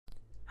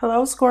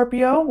Hello,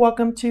 Scorpio.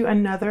 Welcome to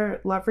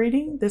another love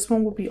reading. This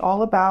one will be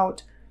all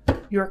about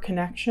your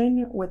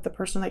connection with the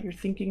person that you're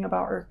thinking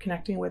about or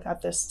connecting with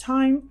at this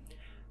time.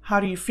 How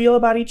do you feel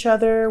about each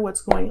other?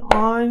 What's going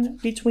on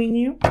between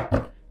you?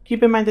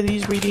 Keep in mind that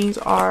these readings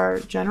are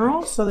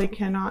general, so they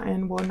cannot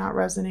and will not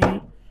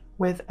resonate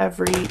with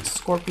every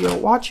Scorpio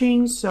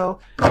watching.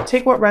 So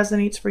take what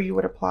resonates for you,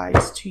 what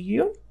applies to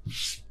you.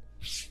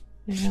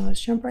 And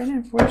let's jump right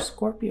in for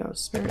Scorpio,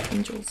 spirit,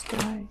 angels,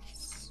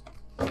 guides.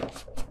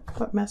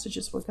 What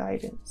messages, what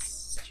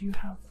guidance do you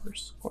have for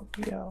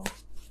Scorpio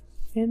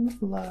in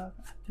love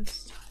at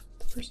this time?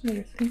 The person that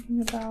you're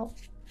thinking about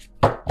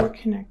or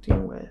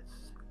connecting with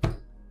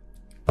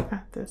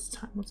at this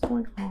time. What's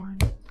going on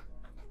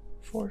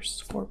for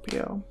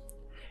Scorpio?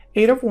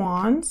 8 of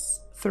Wands,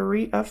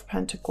 3 of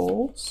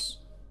Pentacles.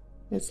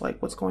 It's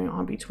like what's going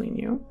on between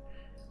you.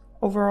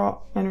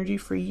 Overall energy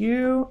for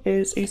you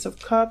is Ace of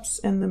Cups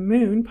and the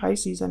Moon,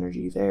 Pisces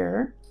energy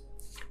there.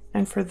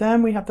 And for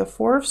them, we have the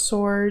 4 of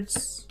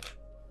Swords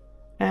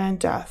and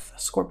Death,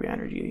 Scorpio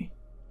energy,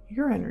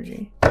 your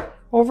energy.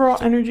 Overall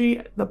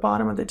energy, the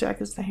bottom of the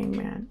deck is the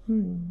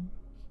Hangman.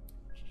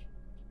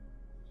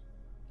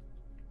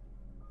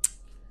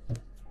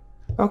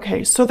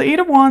 Okay, so the 8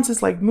 of Wands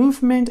is like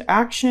movement,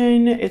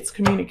 action, it's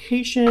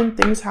communication,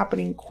 things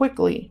happening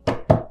quickly,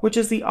 which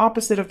is the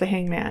opposite of the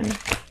Hangman.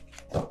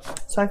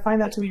 So I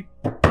find that to be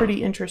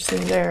pretty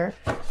interesting there.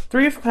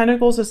 3 of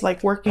Pentacles is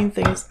like working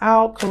things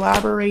out,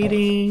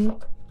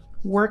 collaborating,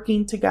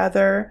 working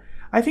together.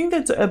 I think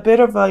that's a bit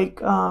of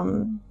like,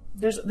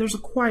 there's a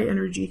quiet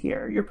energy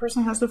here. Your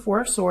person has the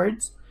 4 of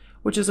Swords,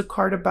 which is a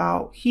card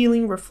about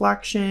healing,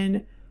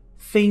 reflection,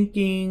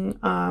 thinking,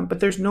 but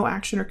there's no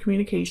action or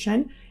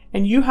communication.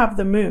 And you have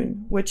the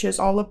Moon, which is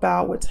all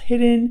about what's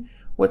hidden,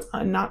 what's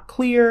not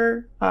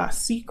clear,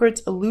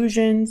 secrets,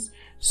 illusions.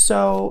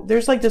 So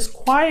there's like this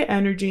quiet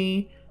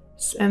energy,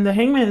 and the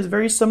Hangman is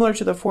very similar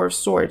to the 4 of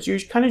Swords. You're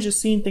kind of just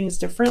seeing things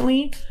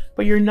differently,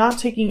 but you're not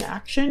taking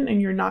action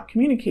and you're not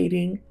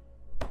communicating.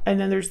 And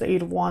then there's the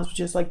 8 of Wands, which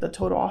is like the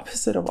total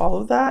opposite of all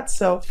of that.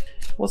 So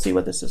we'll see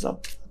what this is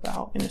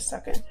about in a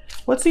second.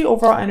 What's the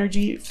overall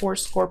energy for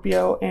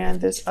Scorpio and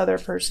this other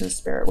person's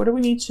spirit? What do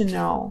we need to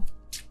know?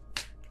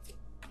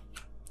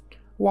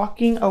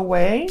 Walking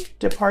away,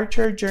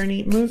 departure,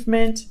 journey,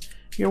 movement.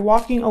 You're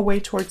walking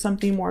away towards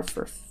something more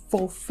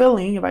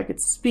fulfilling, if I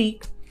could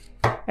speak.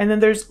 And then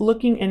there's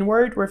looking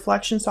inward,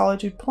 reflection,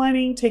 solitude,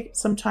 planning. Take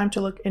some time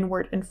to look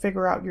inward and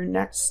figure out your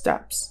next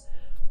steps.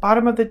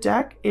 Bottom of the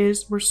deck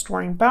is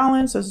restoring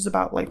balance. This is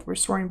about like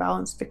restoring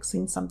balance,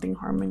 fixing something,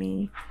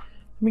 harmony.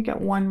 Let me get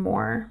one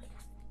more.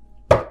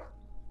 Can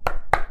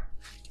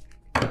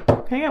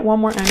I get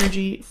one more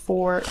energy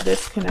for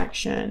this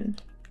connection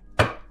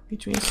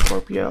between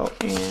Scorpio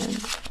and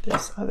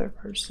this other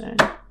person?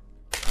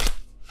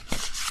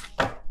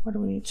 What do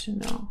we need to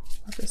know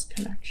about this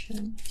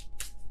connection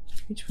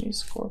between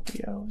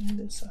Scorpio and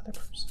this other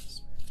person?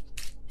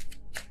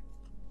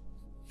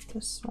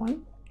 This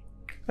one.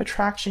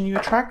 Attraction. You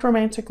attract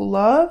romantic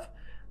love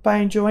by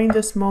enjoying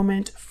this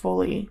moment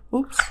fully.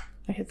 Oops,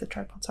 I hit the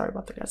tripod. Sorry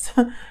about that, guys.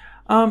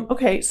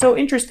 Okay, so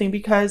interesting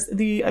because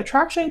the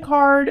attraction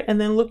card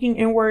and then looking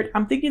inward,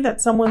 I'm thinking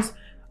that someone's,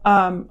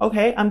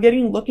 okay, I'm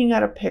looking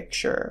at a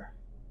picture.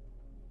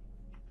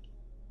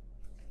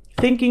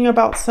 Thinking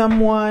about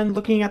someone,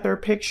 looking at their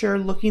picture,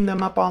 looking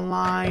them up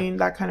online,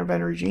 that kind of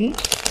energy.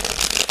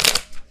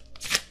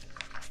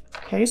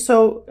 Okay,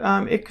 so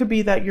it could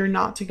be that you're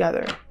not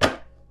together.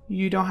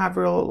 You don't have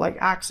real like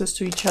access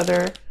to each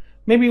other.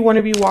 Maybe one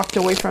of you walked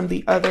away from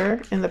the other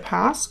in the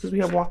past because we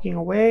have walking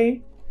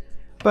away.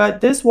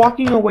 But this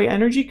walking away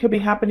energy could be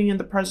happening in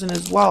the present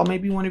as well.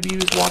 Maybe one of you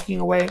is walking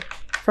away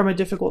from a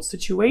difficult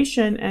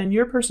situation and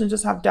your person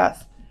just have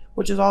death,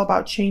 which is all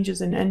about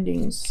changes and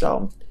endings.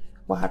 So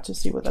we'll have to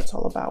see what that's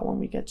all about when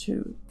we get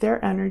to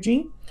their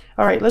energy.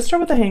 All right, let's start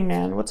with the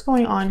Hangman. What's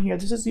going on here?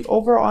 This is the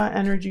overall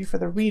energy for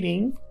the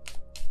reading.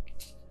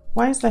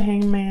 Why is the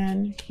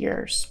Hangman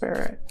here,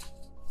 Spirit?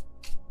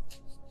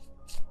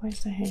 Why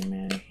is the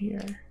Hangman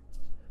here?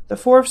 The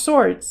 4 of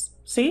Swords.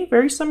 See,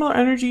 very similar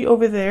energy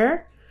over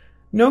there.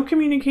 No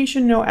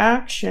communication, no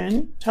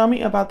action. Tell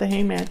me about the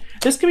Hangman.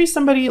 This could be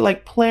somebody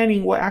like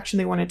planning what action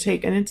they want to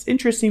take. And it's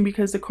interesting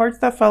because the cards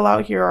that fell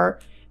out here are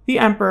the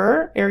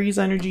Emperor, Aries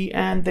energy,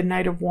 and the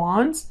Knight of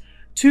Wands.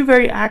 2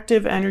 very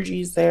active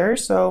energies there.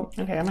 So,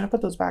 okay, I'm going to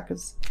put those back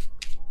because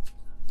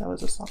that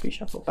was a sloppy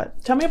shuffle.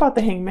 But tell me about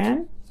the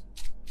Hangman.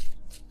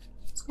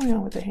 What's going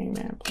on with the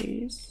Hangman,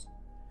 please?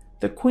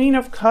 The Queen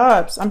of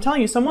Cups. I'm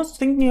telling you, someone's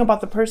thinking about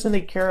the person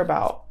they care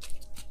about.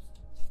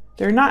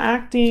 They're not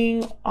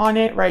acting on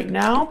it right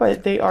now,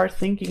 but they are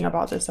thinking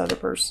about this other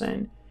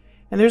person.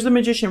 And there's the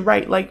Magician,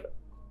 right? Like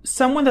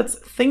someone that's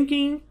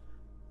thinking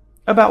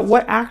about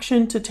what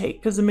action to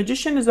take. Because the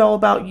Magician is all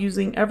about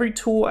using every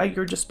tool at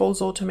your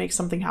disposal to make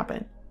something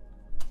happen.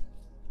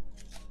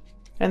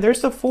 And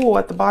there's the Fool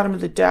at the bottom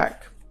of the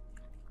deck.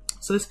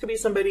 So this could be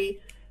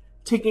somebody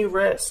taking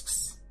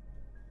risks,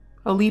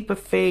 a leap of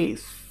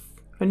faith,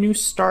 a new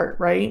start,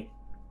 right?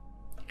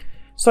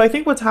 So I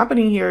think what's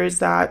happening here is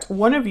that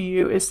one of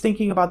you is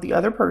thinking about the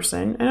other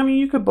person. And I mean,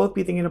 you could both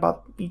be thinking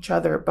about each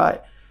other,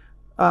 but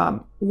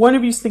one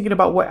of you is thinking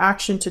about what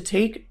action to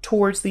take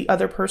towards the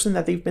other person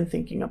that they've been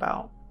thinking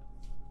about.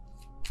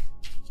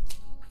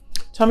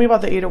 Tell me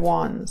about the Eight of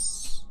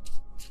Wands.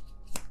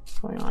 What's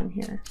going on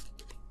here?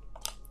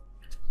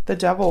 The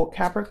Devil,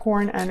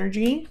 Capricorn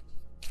energy.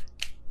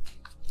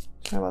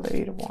 Tell me about the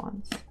Eight of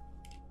Wands.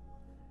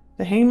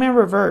 The Hangman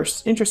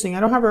reverse. Interesting. I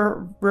don't have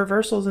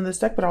reversals in this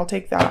deck, but I'll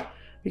take that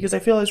because I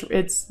feel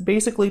it's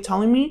basically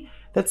telling me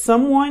that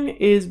someone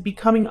is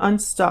becoming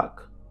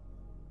unstuck,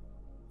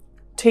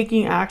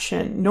 taking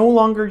action, no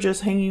longer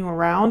just hanging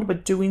around,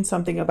 but doing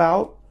something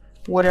about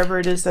whatever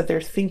it is that they're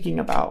thinking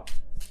about.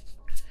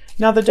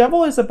 Now, the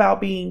Devil is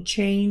about being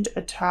chained,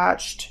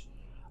 attached,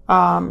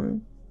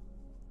 kind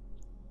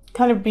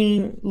of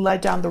being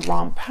led down the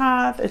wrong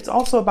path. It's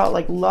also about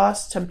like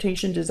lust,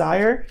 temptation,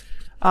 desire.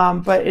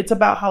 But it's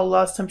about how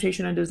lust,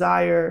 temptation, and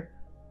desire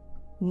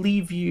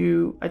leave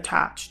you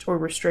attached or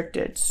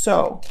restricted.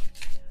 So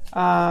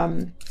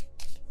when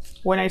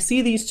I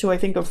see these two, I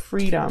think of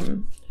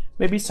freedom.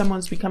 Maybe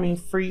someone's becoming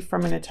free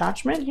from an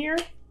attachment here.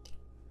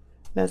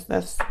 That's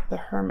the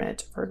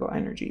Hermit, Virgo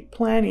energy.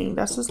 Planning,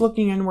 that's just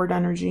looking inward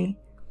energy.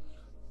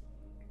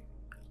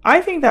 I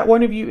think that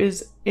one of you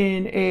is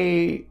in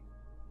a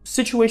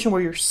situation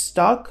where you're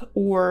stuck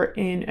or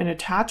in an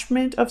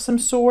attachment of some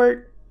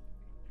sort,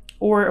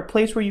 or a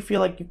place where you feel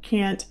like you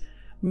can't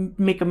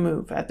make a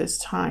move at this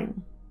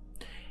time.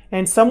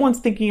 And someone's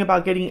thinking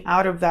about getting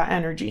out of that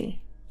energy.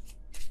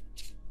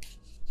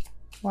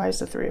 Why is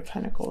the Three of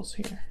Pentacles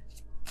here?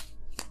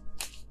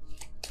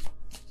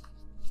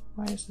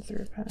 Why is the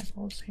Three of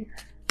Pentacles here?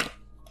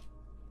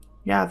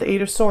 Yeah, the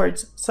Eight of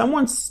Swords.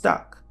 Someone's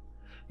stuck.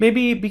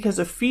 Maybe because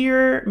of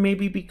fear,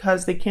 maybe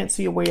because they can't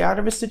see a way out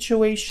of a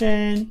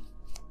situation.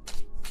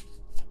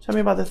 Tell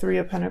me about the Three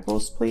of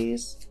Pentacles,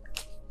 please.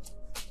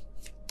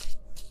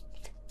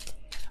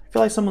 I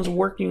feel like someone's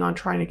working on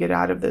trying to get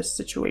out of this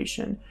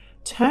situation.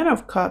 Ten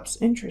of Cups,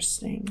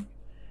 interesting.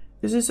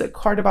 This is a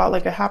card about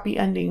like a happy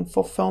ending,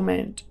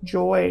 fulfillment,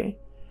 joy.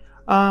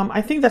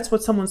 I think that's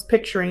what someone's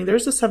picturing.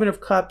 There's the Seven of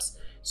Cups.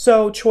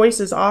 So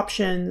choices,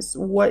 options,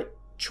 what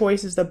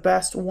choice is the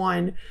best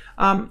one?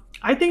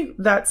 I think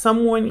that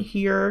someone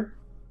here,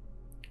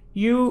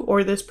 you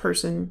or this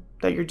person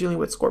that you're dealing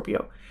with,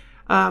 Scorpio,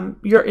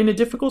 you're in a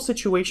difficult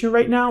situation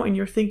right now and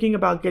you're thinking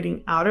about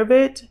getting out of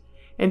it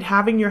and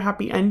having your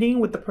happy ending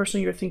with the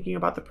person you're thinking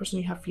about, the person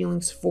you have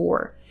feelings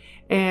for.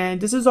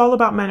 And this is all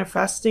about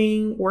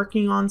manifesting,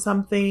 working on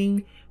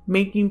something,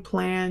 making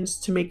plans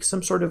to make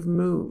some sort of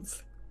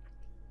move.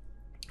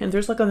 And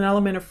there's like an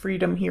element of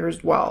freedom here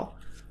as well.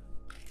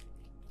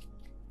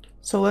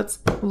 So let's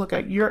look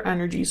at your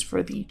energies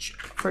for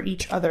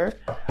each other.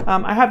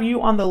 I have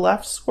you on the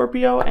left,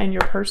 Scorpio, and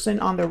your person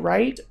on the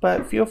right,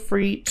 but feel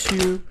free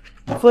to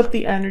flip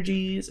the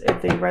energies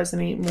if they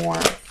resonate more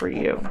for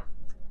you.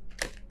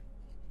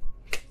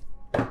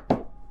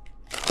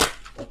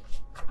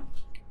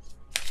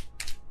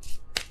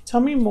 Tell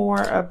me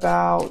more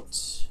about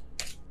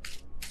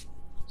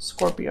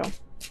Scorpio.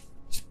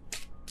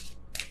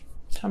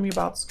 Tell me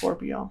about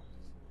Scorpio.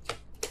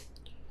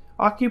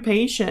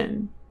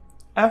 Occupation,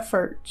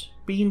 effort,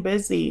 being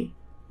busy,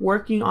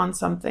 working on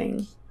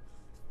something.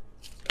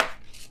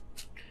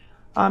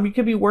 You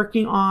could be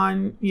working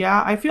on,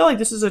 yeah, I feel like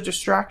this is a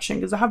distraction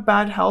because I have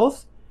bad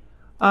health.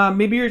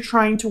 Maybe you're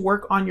trying to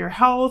work on your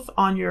health,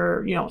 on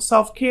your,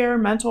 self-care,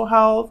 mental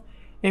health,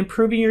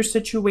 improving your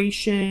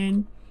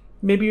situation.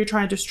 Maybe you're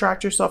trying to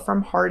distract yourself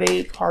from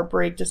heartache,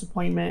 heartbreak,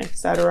 disappointment,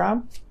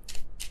 etc.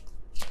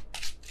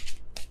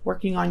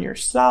 Working on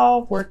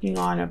yourself, working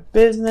on a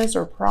business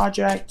or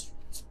project,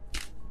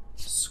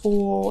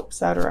 school,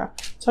 etc.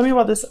 Tell me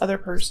about this other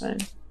person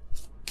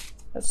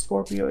that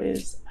Scorpio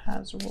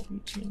has or will be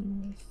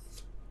dealing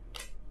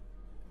with.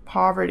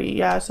 Poverty,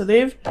 yeah. So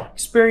they've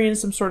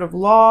experienced some sort of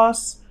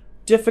loss,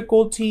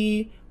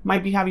 difficulty,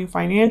 might be having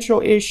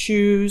financial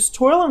issues.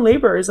 Toil and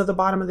labor is at the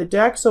bottom of the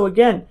deck. So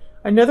again,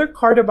 another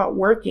card about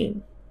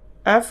working,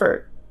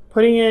 effort,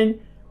 putting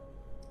in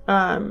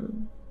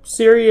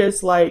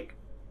serious like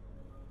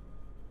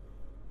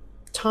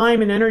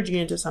time and energy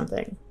into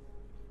something.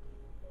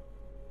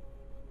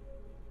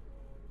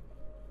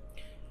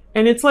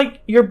 And it's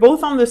like you're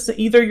both on this,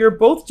 either you're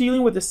both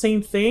dealing with the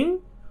same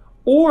thing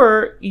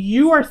or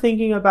you are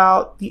thinking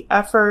about the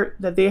effort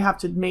that they have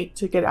to make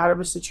to get out of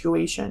a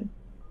situation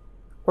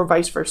or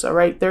vice versa,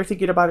 right? They're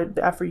thinking about it,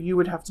 the effort you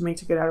would have to make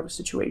to get out of a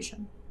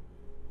situation.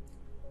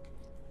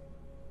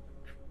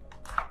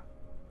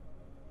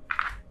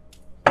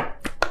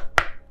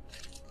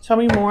 Tell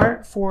me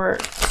more for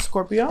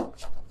Scorpio.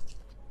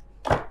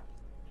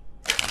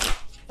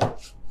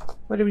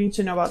 What do we need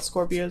to know about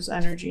Scorpio's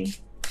energy?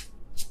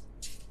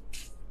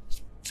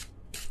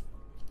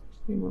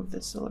 Let me move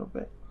this a little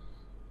bit.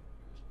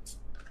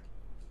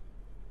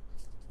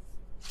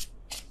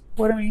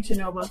 What do we need to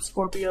know about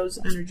Scorpio's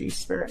energy,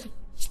 spirit?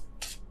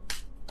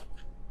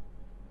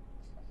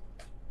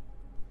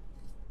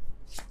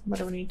 What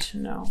do we need to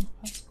know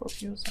about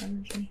Scorpio's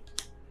energy?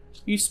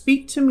 You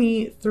speak to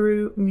me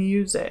through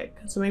music.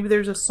 So maybe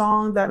there's a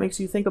song that makes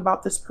you think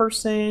about this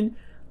person,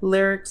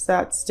 lyrics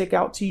that stick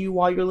out to you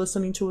while you're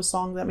listening to a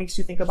song that makes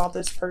you think about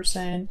this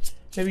person.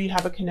 Maybe you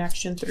have a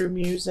connection through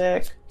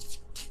music.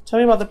 Tell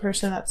me about the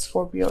person that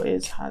Scorpio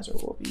is, has, or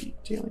will be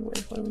dealing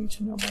with. What do we need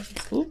to know about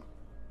this? Ooh.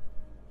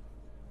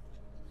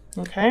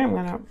 Okay, I'm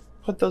going to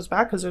put those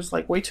back because there's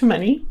like way too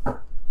many.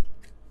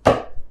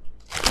 I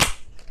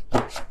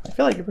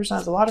feel like your person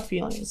has a lot of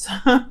feelings.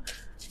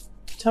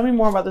 Tell me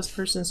more about this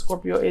person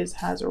Scorpio is,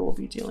 has, or will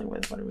be dealing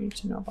with. What do we need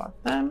to know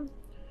about them?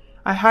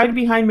 I hide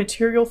behind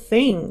material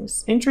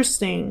things.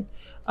 Interesting.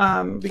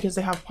 Because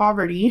they have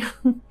poverty.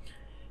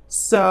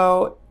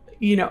 So,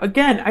 you know,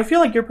 again, I feel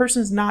like your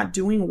person's not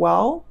doing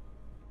well.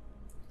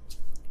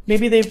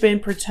 Maybe they've been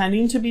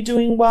pretending to be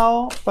doing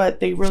well, but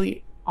they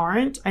really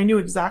aren't. I knew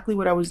exactly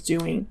what I was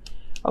doing.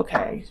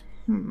 Okay.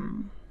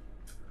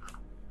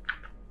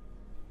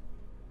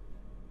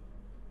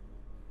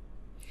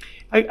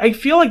 I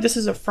feel like this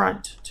is a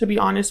front, to be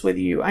honest with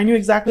you. I knew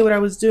exactly what I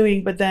was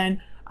doing, but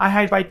then I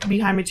hide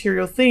behind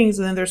material things,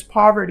 and then there's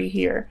poverty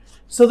here.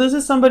 So this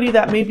is somebody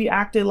that maybe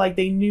acted like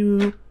they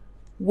knew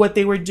what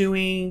they were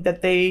doing,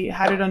 that they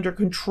had it under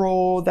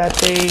control, that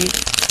they,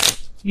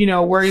 you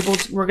know, were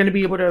going to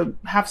be able to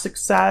have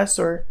success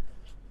or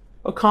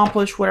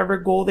accomplish whatever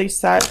goal they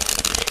set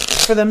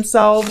for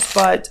themselves.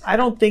 But I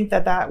don't think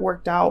that that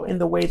worked out in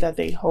the way that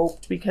they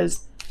hoped,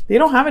 because they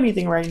don't have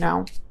anything right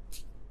now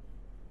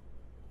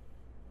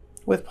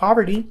with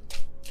poverty.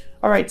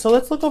 All right, so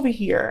let's look over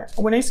here.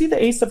 When I see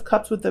the Ace of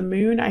Cups with the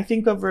moon, I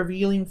think of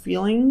revealing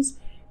feelings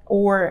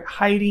or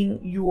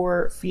hiding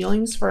your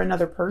feelings for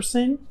another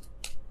person,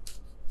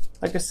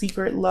 like a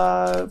secret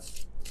love.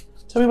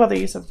 Tell me about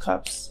the Ace of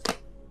Cups.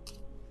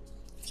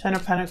 10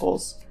 of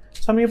Pentacles.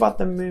 Tell me about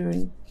the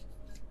moon.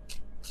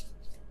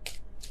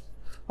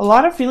 A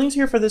lot of feelings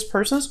here for this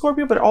person,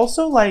 Scorpio, but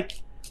also like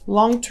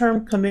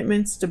long-term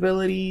commitments,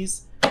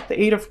 stabilities. The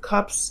 8 of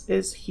Cups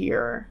is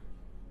here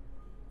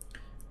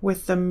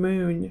with the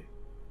moon.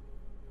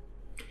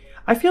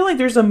 I feel like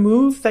there's a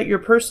move that your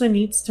person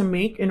needs to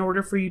make in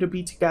order for you to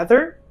be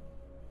together.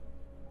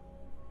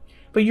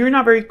 But you're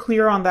not very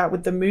clear on that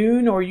with the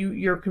moon, or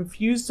you're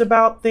confused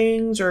about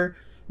things, or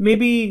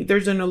maybe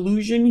there's an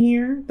illusion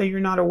here that you're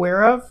not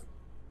aware of.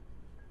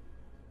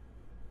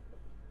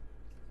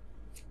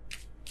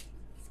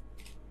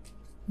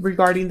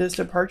 Regarding this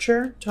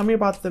departure, tell me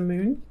about the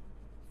moon.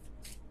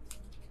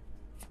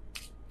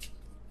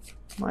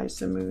 Why is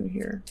the moon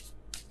here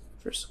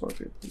for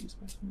Scorpio, please?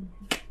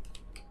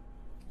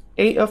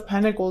 8 of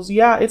Pentacles.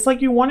 Yeah, it's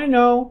like you want to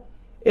know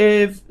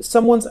if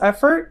someone's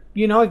effort,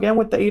 you know, again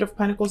with the 8 of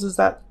Pentacles, is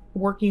that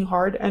working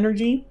hard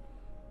energy.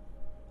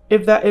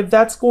 If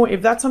that's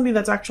something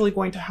that's actually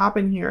going to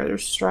happen here.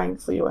 There's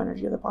strength, Leo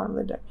energy at the bottom of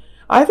the deck.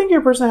 I think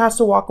your person has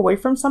to walk away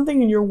from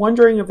something, and you're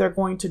wondering if they're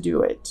going to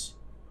do it.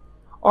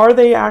 Are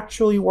they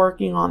actually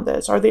working on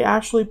this? Are they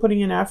actually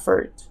putting in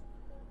effort?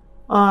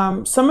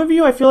 Some of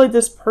you, I feel like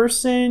this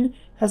person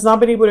has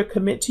not been able to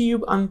commit to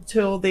you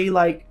until they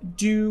like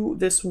do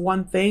this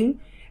one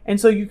thing.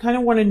 And so you kind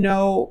of want to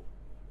know,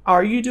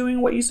 are you doing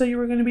what you said you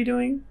were going to be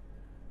doing?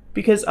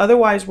 Because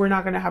otherwise we're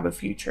not going to have a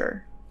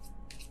future.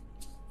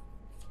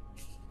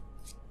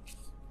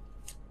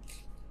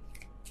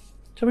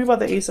 Tell me about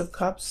the Ace of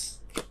Cups.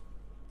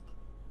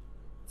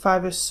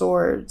 5 of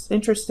Swords.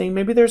 Interesting.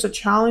 Maybe there's a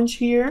challenge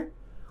here,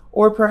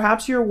 or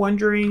perhaps you're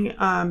wondering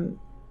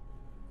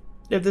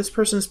if this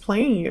person's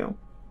playing you.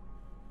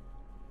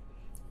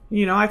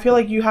 You know, I feel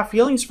like you have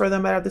feelings for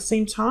them, but at the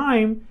same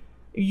time,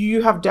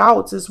 you have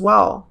doubts as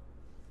well.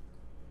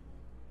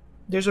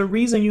 There's a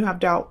reason you have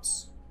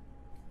doubts.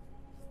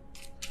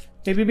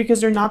 Maybe because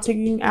they're not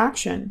taking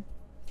action.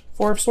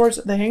 4 of Swords,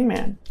 the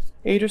Hangman.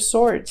 8 of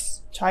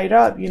Swords, tied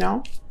up, you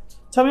know.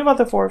 Tell me about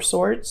the 4 of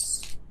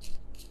Swords.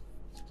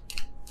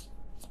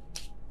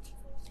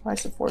 Why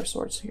is the 4 of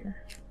Swords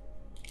here?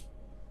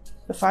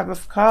 The 5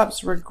 of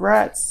Cups,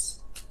 regrets,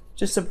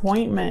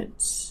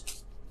 disappointment.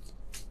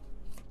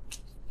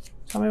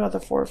 Tell me about the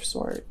 4 of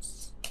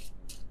Swords.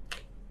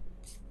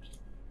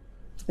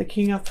 The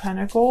King of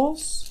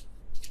Pentacles.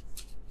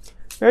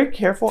 Very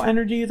careful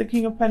energy, the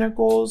King of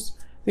Pentacles.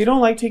 They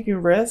don't like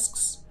taking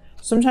risks.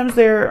 Sometimes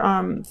they're,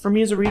 for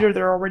me as a reader,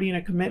 they're already in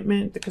a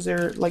commitment because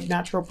they're like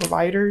natural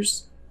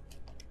providers.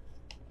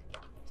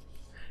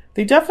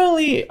 They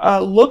definitely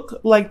look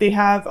like they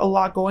have a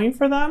lot going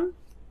for them.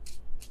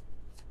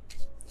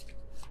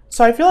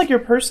 So I feel like your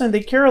person,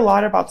 they care a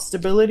lot about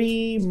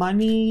stability,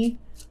 money,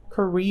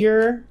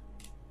 career.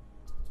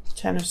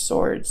 10 of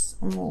Swords.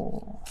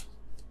 Oh.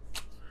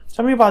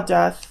 Tell me about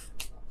death.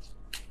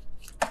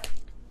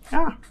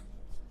 Ah,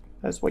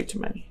 that's way too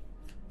many.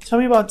 Tell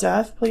me about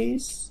death,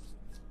 please.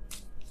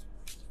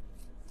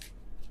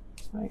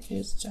 Why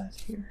is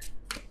death here?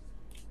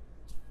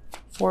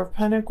 4 of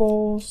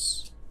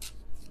Pentacles.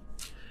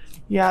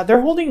 Yeah,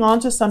 they're holding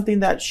on to something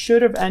that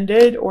should have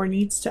ended or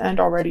needs to end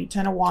already.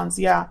 10 of Wands,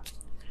 yeah.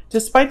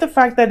 Despite the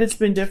fact that it's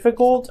been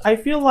difficult, I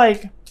feel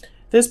like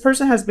this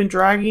person has been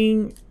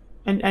dragging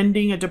and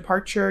ending a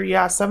departure.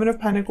 Yeah, 7 of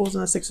Pentacles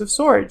and the 6 of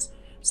Swords.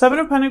 Seven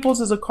of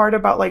Pentacles is a card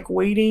about like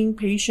waiting,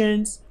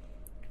 patience,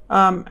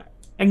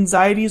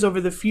 anxieties over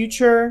the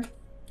future.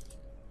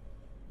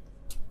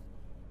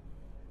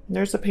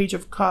 There's the Page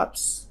of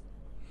Cups.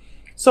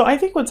 So I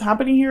think what's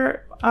happening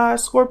here,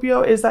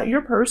 Scorpio, is that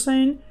your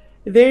person,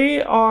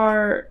 they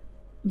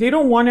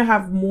don't want to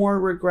have more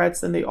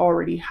regrets than they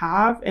already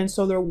have. And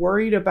so they're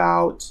worried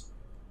about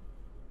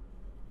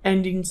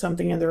ending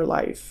something in their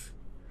life.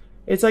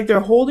 It's like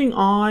they're holding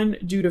on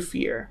due to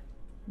fear.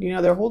 You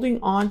know, they're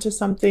holding on to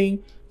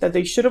something that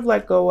they should have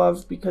let go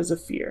of because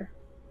of fear.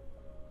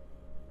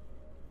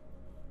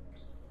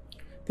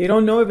 They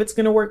don't know if it's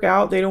going to work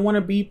out. They don't want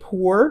to be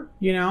poor,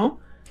 you know.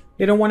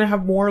 They don't want to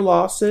have more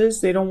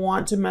losses. They don't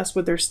want to mess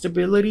with their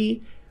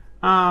stability.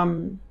 I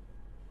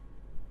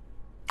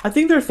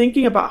think they're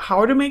thinking about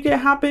how to make it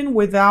happen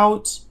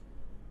without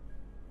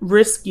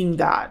risking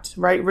that,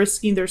 right?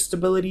 Risking their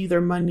stability,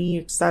 their money,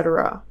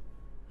 etc.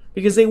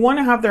 Because they want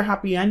to have their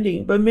happy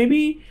ending. But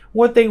maybe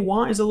what they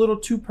want is a little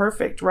too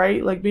perfect,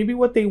 right? Like maybe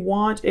what they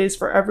want is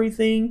for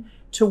everything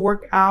to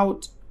work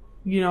out,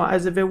 you know,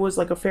 as if it was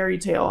like a fairy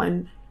tale.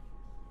 And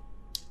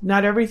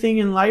not everything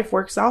in life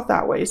works out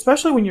that way,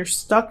 especially when you're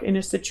stuck in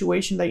a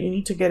situation that you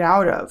need to get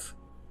out of.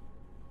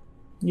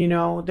 You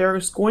know,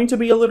 there's going to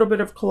be a little bit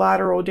of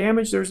collateral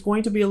damage. There's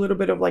going to be a little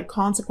bit of like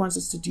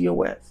consequences to deal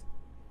with.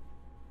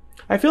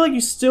 I feel like you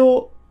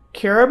still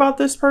care about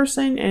this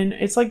person, and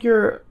it's like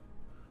you're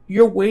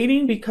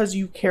waiting because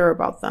you care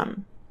about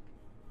them.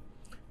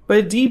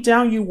 But deep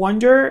down you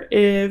wonder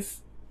if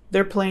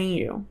they're playing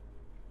you.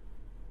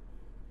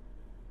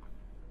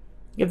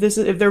 If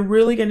they're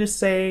really going to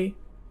say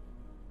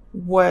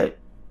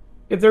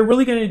if they're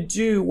really going to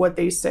do what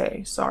they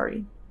say.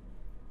 Sorry.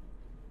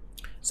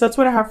 So that's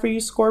what I have for you,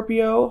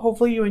 Scorpio.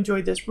 Hopefully you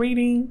enjoyed this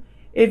reading.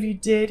 If you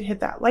did, hit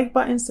that like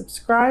button,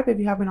 subscribe. If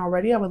you haven't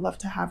already, I would love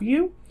to have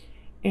you.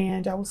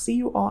 And I will see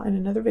you all in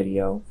another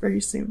video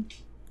very soon.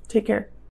 Take care.